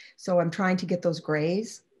watercolor. So I'm trying to get those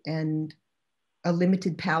grays and a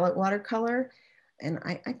limited palette watercolor. And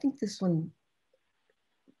I think this one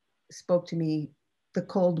spoke to me, the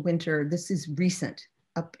cold winter. This is recent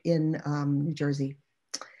up in New Jersey.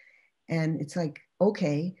 And it's like,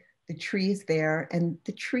 okay, the tree is there and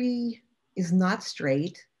the tree is not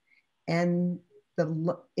straight. And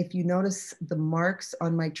if you notice, the marks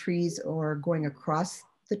on my trees are going across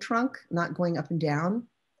the trunk, not going up and down.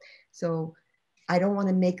 So I don't want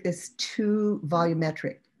to make this too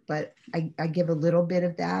volumetric, but I give a little bit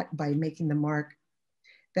of that by making the mark.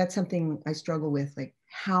 That's something I struggle with, like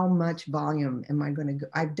how much volume am I going to go?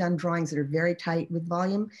 I've done drawings that are very tight with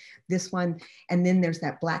volume, this one, and then there's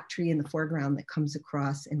that black tree in the foreground that comes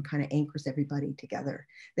across and kind of anchors everybody together.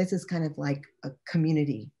 This is kind of like a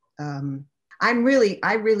community. I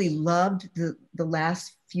really loved the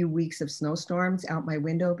last few weeks of snowstorms out my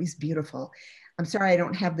window. It's beautiful. I'm sorry I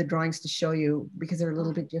don't have the drawings to show you because they're a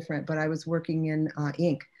little bit different, but I was working in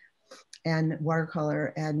ink and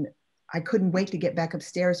watercolor, and I couldn't wait to get back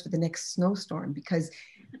upstairs for the next snowstorm because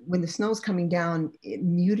when the snow's coming down, it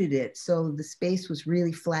muted it. So the space was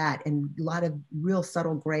really flat and a lot of real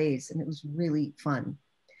subtle grays, and it was really fun.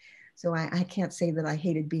 So I can't say that I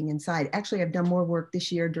hated being inside. Actually, I've done more work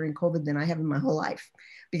this year during COVID than I have in my whole life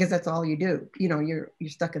because that's all you do. You know, you're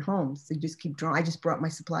stuck at home. So you just keep drawing. I just brought my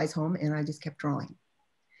supplies home and I just kept drawing.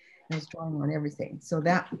 I was drawing on everything. So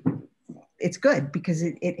that, it's good because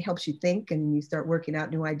it helps you think and you start working out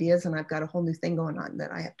new ideas. And I've got a whole new thing going on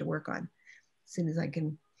that I have to work on as soon as I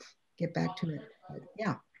can get back to it. But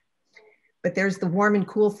yeah. But there's the warm and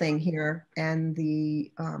cool thing here and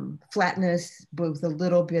the flatness with a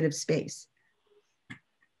little bit of space.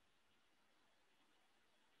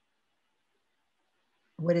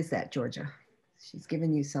 What is that, Georgia? She's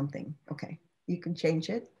giving you something. Okay, you can change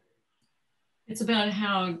it. It's about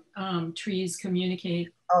how trees communicate.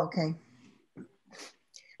 Oh, okay.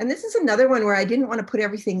 And this is another one where I didn't want to put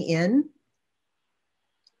everything in.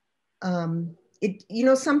 You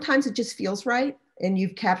know, sometimes it just feels right and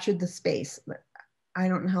you've captured the space. But I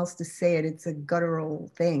don't know how else to say it. It's a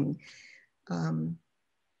guttural thing. Again,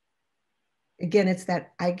 it's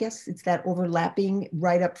that, I guess it's that overlapping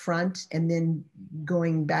right up front and then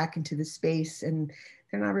going back into the space, and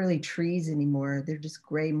they're not really trees anymore. They're just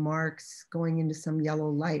gray marks going into some yellow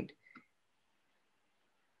light.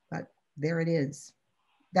 But there it is.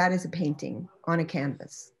 That is a painting on a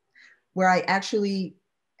canvas where I actually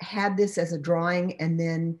had this as a drawing and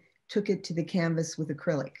then took it to the canvas with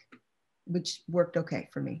acrylic, which worked okay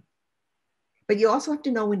for me. But you also have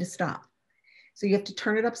to know when to stop. So you have to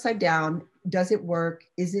turn it upside down. Does it work?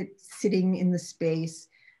 Is it sitting in the space?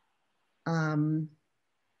 When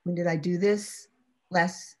did I do this? In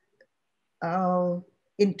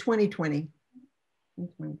 2020. In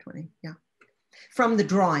 2020, yeah. From the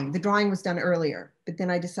drawing. The drawing was done earlier, but then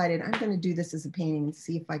I decided I'm going to do this as a painting and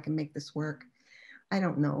see if I can make this work. I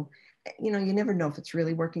don't know. You know, you never know if it's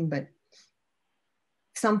really working, but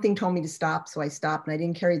something told me to stop, so I stopped, and I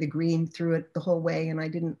didn't carry the green through it the whole way.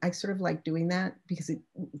 And I sort of like doing that because it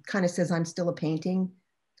kind of says I'm still a painting.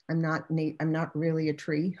 I'm not really a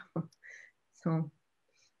tree. So,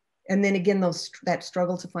 and then again, that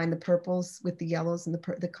struggle to find the purples with the yellows and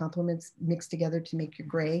the complements mixed together to make your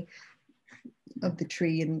gray of the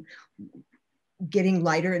tree and getting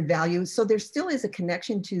lighter in value. So there still is a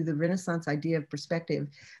connection to the Renaissance idea of perspective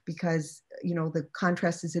because, you know, the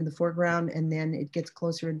contrast is in the foreground and then it gets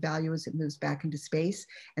closer in value as it moves back into space.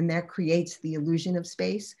 And that creates the illusion of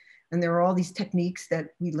space. And there are all these techniques that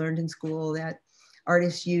we learned in school that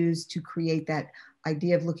artists use to create that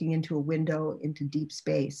idea of looking into a window into deep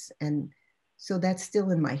space. And so that's still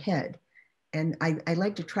in my head. And I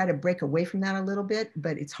like to try to break away from that a little bit,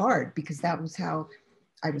 but it's hard because that was how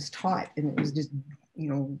I was taught, and it was just, you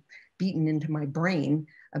know, beaten into my brain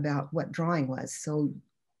about what drawing was. So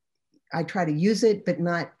I try to use it, but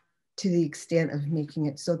not to the extent of making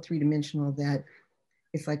it so three-dimensional that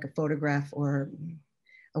it's like a photograph or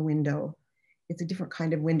a window. It's a different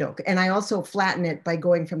kind of window. And I also flatten it by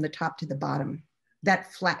going from the top to the bottom.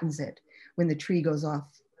 That flattens it when the tree goes off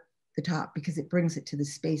the top, because it brings it to the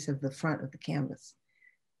space of the front of the canvas,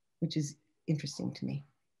 which is interesting to me.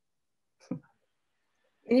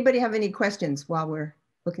 Anybody have any questions while we're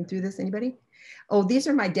looking through this? Anybody? Oh, these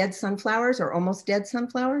are my dead sunflowers, or almost dead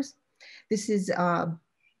sunflowers. This is a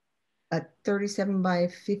 37 by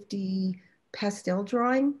 50 pastel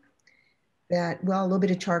drawing that, well, a little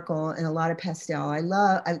bit of charcoal and a lot of pastel. I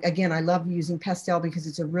love using pastel because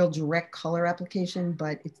it's a real direct color application,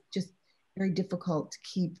 but it's just very difficult to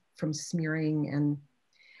keep from smearing,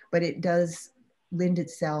 but it does lend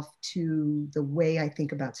itself to the way I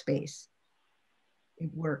think about space. It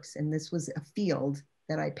works. And this was a field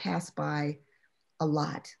that I passed by a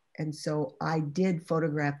lot. And so I did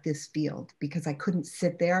photograph this field because I couldn't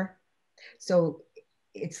sit there. So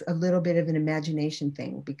it's a little bit of an imagination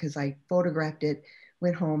thing, because I photographed it,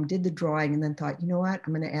 went home, did the drawing, and then thought, you know what,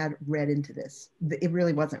 I'm going to add red into this. It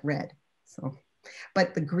really wasn't red. So,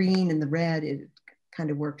 but the green and the red, it kind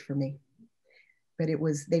of worked for me. But it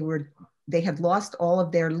was, they had lost all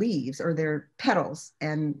of their leaves or their petals,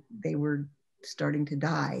 and they were starting to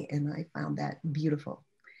die. And I found that beautiful.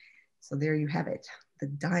 So there you have it, the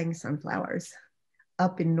dying sunflowers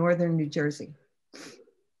up in northern New Jersey.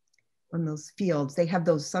 On those fields, they have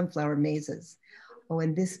those sunflower mazes. Oh,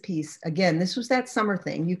 and this piece, again, this was that summer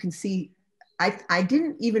thing. You can see, I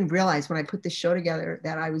didn't even realize when I put this show together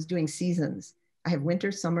that I was doing seasons. I have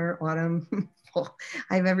winter, summer, autumn, fall.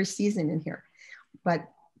 I have every season in here. But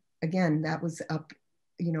again, that was up,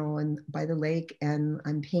 you know, and by the lake, and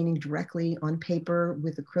I'm painting directly on paper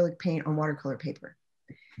with acrylic paint on watercolor paper.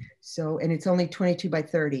 So, and it's only 22 by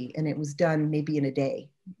 30, and it was done maybe in a day.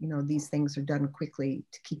 You know, these things are done quickly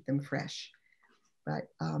to keep them fresh. But,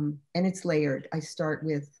 and it's layered. I start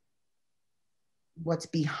with what's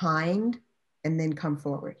behind and then come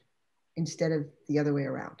forward instead of the other way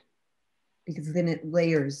around, because then it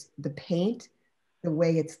layers the paint the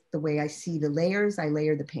way I see the layers. I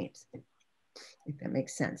layer the paint, if that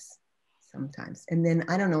makes sense sometimes. And then,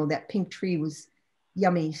 I don't know, that pink tree was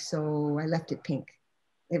yummy, so I left it pink.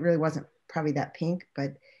 It really wasn't probably that pink,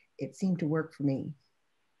 but it seemed to work for me.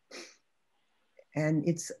 And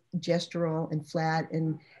it's gestural and flat.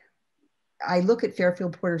 And I look at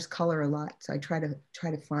Fairfield Porter's color a lot. So I try to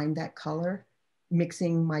find that color,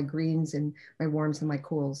 mixing my greens and my warms and my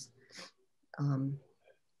cools.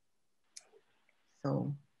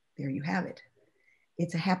 So there you have it.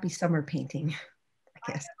 It's a happy summer painting,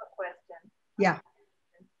 I guess. I have a question. Yeah.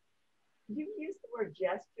 You've used the word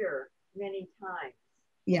gesture many times.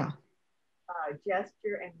 Yeah.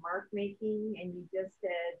 Gesture and mark making, and you just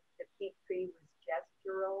said the pink tree was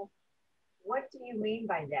gestural. What do you mean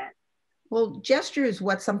by that? Well, gesture is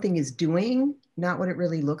what something is doing, not what it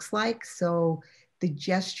really looks like. So the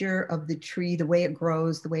gesture of the tree, the way it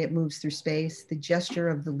grows, the way it moves through space, the gesture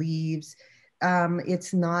of the leaves.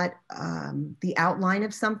 It's not the outline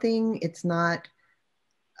of something. It's not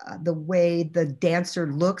the way the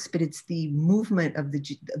dancer looks, but it's the movement of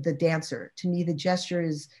the dancer. To me, the gesture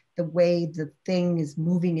is the way the thing is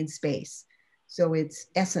moving in space. So it's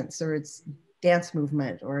essence, or it's dance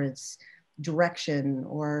movement, or it's direction,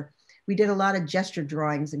 or we did a lot of gesture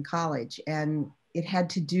drawings in college, and it had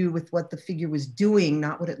to do with what the figure was doing,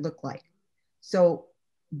 not what it looked like. So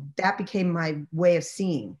that became my way of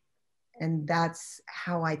seeing. And that's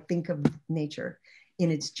how I think of nature,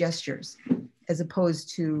 in its gestures, as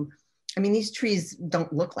opposed to, I mean, these trees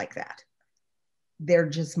don't look like that. They're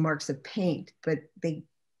just marks of paint, but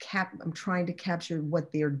I'm trying to capture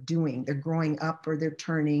what they're doing. They're growing up, or they're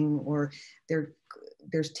turning, or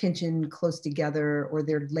there's tension close together, or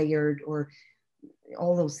they're layered, or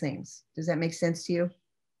all those things. Does that make sense to you?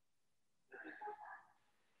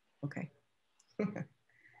 Okay.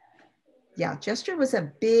 Yeah, gesture was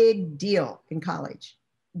a big deal in college.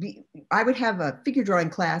 I would have a figure drawing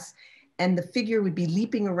class, and the figure would be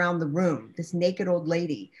leaping around the room, this naked old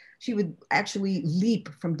lady. She would actually leap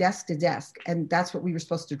from desk to desk, and that's what we were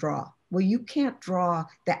supposed to draw. Well, you can't draw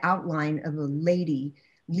the outline of a lady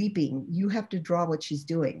leaping. You have to draw what she's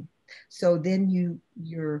doing. So then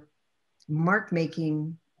your mark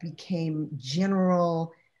making became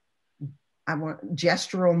general,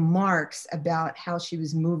 gestural marks about how she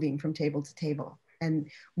was moving from table to table. And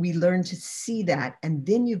we learned to see that. And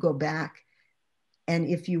then you go back, and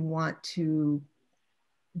if you want to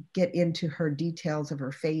get into her details of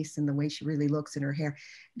her face and the way she really looks in her hair,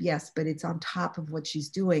 yes, but it's on top of what she's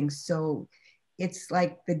doing. So it's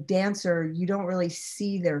like the dancer, you don't really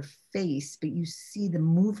see their face, but you see the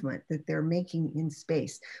movement that they're making in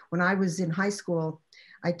space. When I was in high school,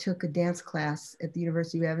 I took a dance class at the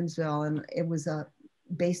University of Evansville, and it was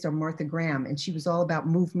based on Martha Graham, and she was all about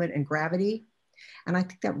movement and gravity. And I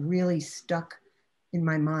think that really stuck in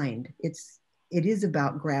my mind. It is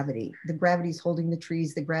about gravity. The gravity's holding the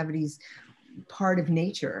trees, the gravity's part of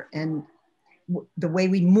nature. And the way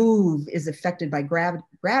we move is affected by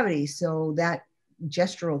gravity. So that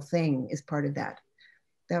gestural thing is part of that.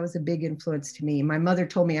 That was a big influence to me. My mother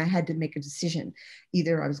told me I had to make a decision.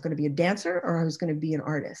 Either I was going to be a dancer or I was going to be an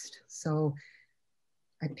artist. So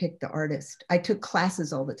I picked the artist. I took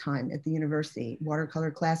classes all the time at the university,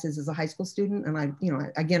 watercolor classes as a high school student. And I,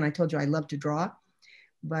 again, I told you I love to draw,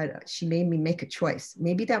 but she made me make a choice.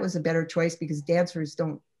 Maybe that was a better choice because dancers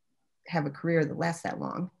don't have a career that lasts that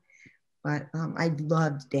long. But I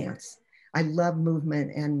loved dance. I loved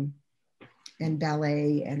movement and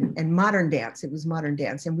ballet and modern dance. It was modern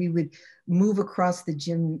dance. And we would move across the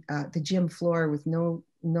gym floor with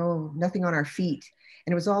nothing on our feet.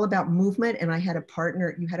 And it was all about movement. And I had a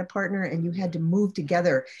partner, you had a partner, and you had to move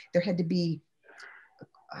together. There had to be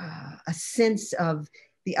a sense of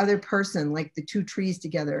the other person, like the two trees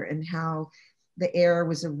together, and how the air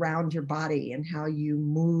was around your body and how you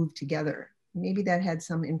moved together. Maybe that had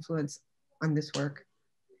some influence on this work.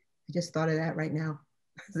 I just thought of that right now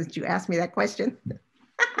that you asked me that question.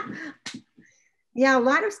 Yeah, a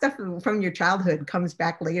lot of stuff from your childhood comes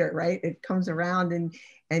back later, right? It comes around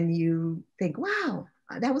and you think, wow,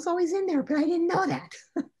 that was always in there, but I didn't know that.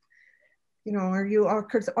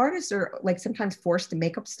 Because artists are like sometimes forced to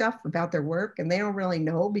make up stuff about their work and they don't really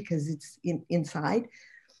know because it's inside,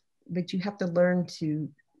 but you have to learn to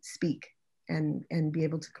speak and be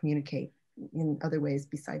able to communicate in other ways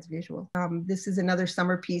besides visual. This is another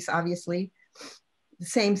summer piece, obviously. The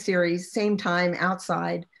same series, same time,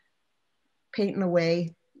 outside, painting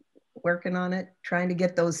away, working on it, trying to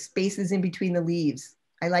get those spaces in between the leaves.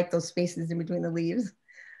 I like those spaces in between the leaves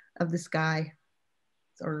of the sky,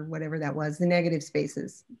 or whatever that was, the negative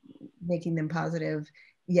spaces, making them positive,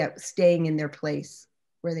 yet staying in their place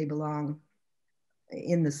where they belong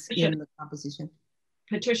in the composition.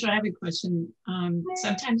 Patricia, I have a question.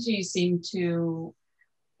 Sometimes you seem to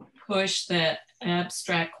push the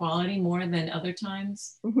abstract quality more than other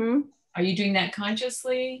times. Mm-hmm. Are you doing that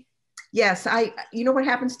consciously? Yes, you know what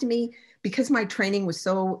happens to me? Because my training was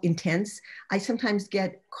so intense, I sometimes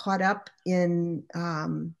get caught up in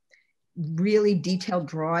really detailed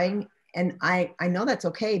drawing. And I know that's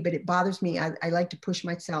okay, but it bothers me. I like to push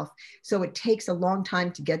myself. So it takes a long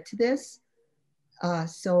time to get to this.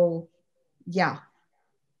 So yeah,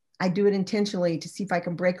 I do it intentionally to see if I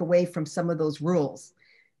can break away from some of those rules,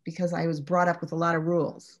 because I was brought up with a lot of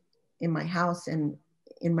rules in my house and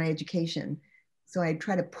in my education. So I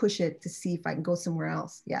try to push it to see if I can go somewhere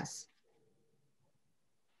else. Yes.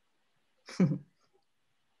 I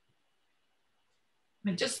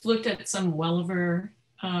just looked at some Welliver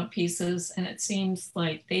pieces and it seems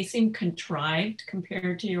like they seem contrived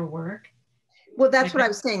compared to your work. Well, that's what I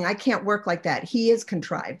was saying. I can't work like that. He is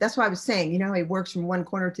contrived. That's what I was saying. You know how he works from one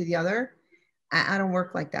corner to the other? I don't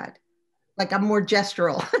work like that. Like I'm more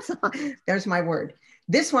gestural. There's my word.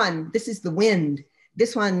 This is the wind.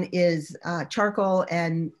 This one is charcoal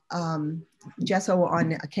and gesso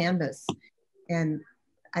on a canvas. And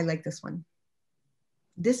I like this one.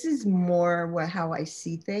 This is more how I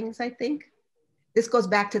see things, I think. This goes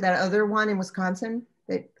back to that other one in Wisconsin,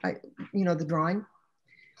 that the drawing.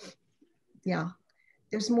 Yeah,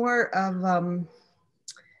 there's more of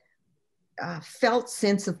felt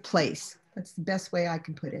sense of place. That's the best way I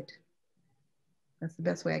can put it. That's the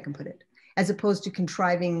best way I can put it. As opposed to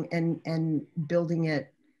contriving and building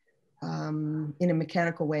it in a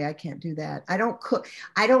mechanical way. I can't do that. I don't cook.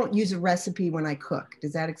 I don't use a recipe when I cook.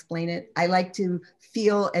 Does that explain it? I like to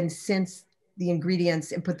feel and sense the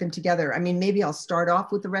ingredients and put them together. I mean, maybe I'll start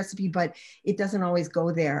off with the recipe, but it doesn't always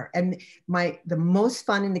go there. And the most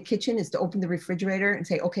fun in the kitchen is to open the refrigerator and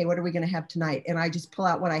say, okay, what are we going to have tonight? And I just pull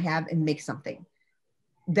out what I have and make something.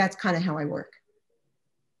 That's kind of how I work.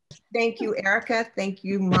 Thank you, Erica. Thank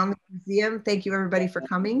you, Monmouth Museum. Thank you, everybody, for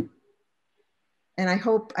coming. And I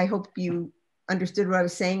hope you understood what I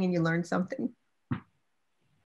was saying and you learned something.